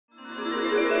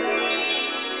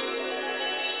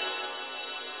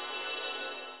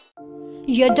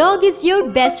Your dog is your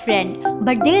best friend,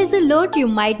 but there is a lot you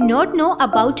might not know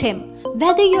about him.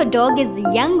 Whether your dog is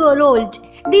young or old,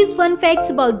 these fun facts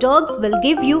about dogs will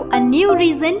give you a new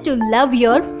reason to love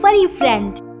your furry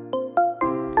friend.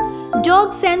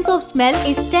 Dog's sense of smell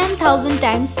is 10,000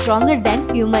 times stronger than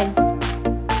humans.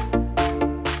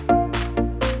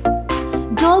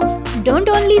 Dogs don't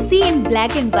only see in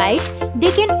black and white,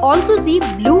 they can also see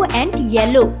blue and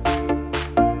yellow.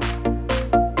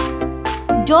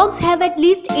 Dogs have at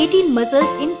least 18 muscles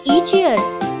in each ear.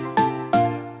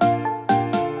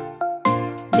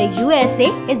 The USA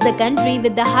is the country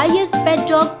with the highest pet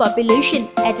dog population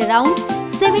at around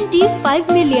 75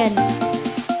 million.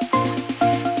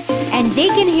 And they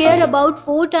can hear about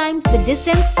 4 times the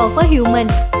distance of a human.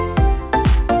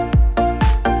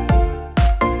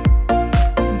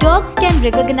 Dogs can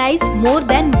recognize more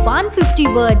than 150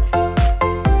 words.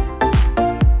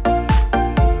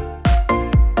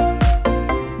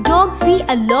 Dogs see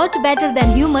a lot better than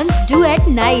humans do at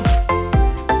night.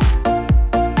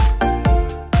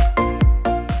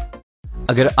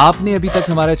 अगर आपने अभी तक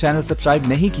हमारा channel subscribe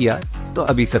नहीं किया तो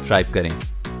अभी subscribe करें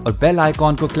और बेल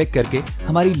आइकॉन को क्लिक करके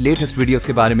हमारी लेटेस्ट वीडियोस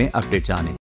के बारे में अपडेट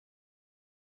जानें।